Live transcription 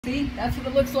See, that's what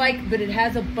it looks like, but it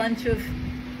has a bunch of,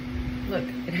 look,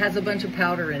 it has a bunch of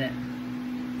powder in it.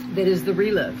 That is the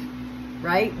relive,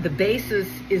 right? The basis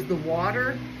is the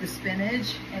water, the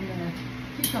spinach, and the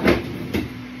cucumber.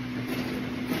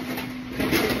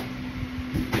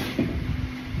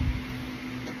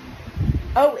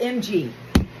 OMG.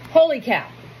 Holy cow.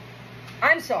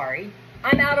 I'm sorry.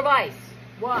 I'm out of ice.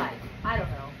 Why? I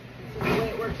don't know. This is the way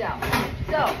it worked out.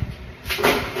 So,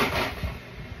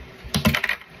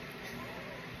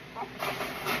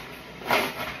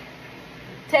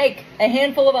 take a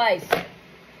handful of ice.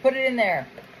 Put it in there.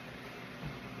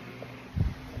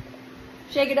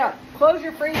 Shake it up. Close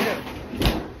your freezer.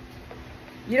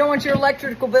 You don't want your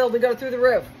electrical bill to go through the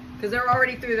roof, because they're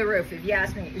already through the roof. If you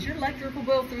ask me, is your electrical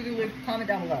bill through the roof? Comment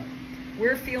down below.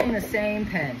 We're feeling the same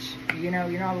pinch. You know,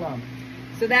 you're not alone.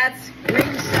 So that's green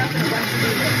stuff and a bunch of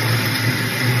relive.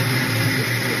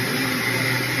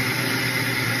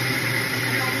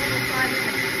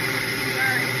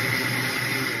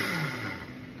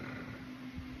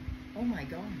 Oh my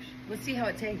gosh. Let's see how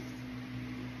it tastes.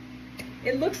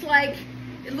 It looks like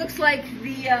the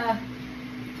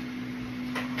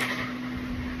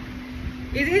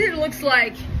it either looks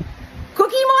like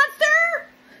Cookie Monster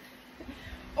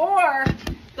or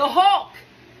the Hulk.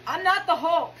 I'm not the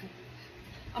Hulk.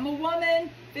 I'm a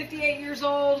woman, 58 years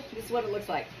old. This is what it looks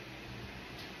like.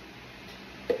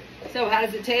 So how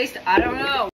does it taste? I don't know.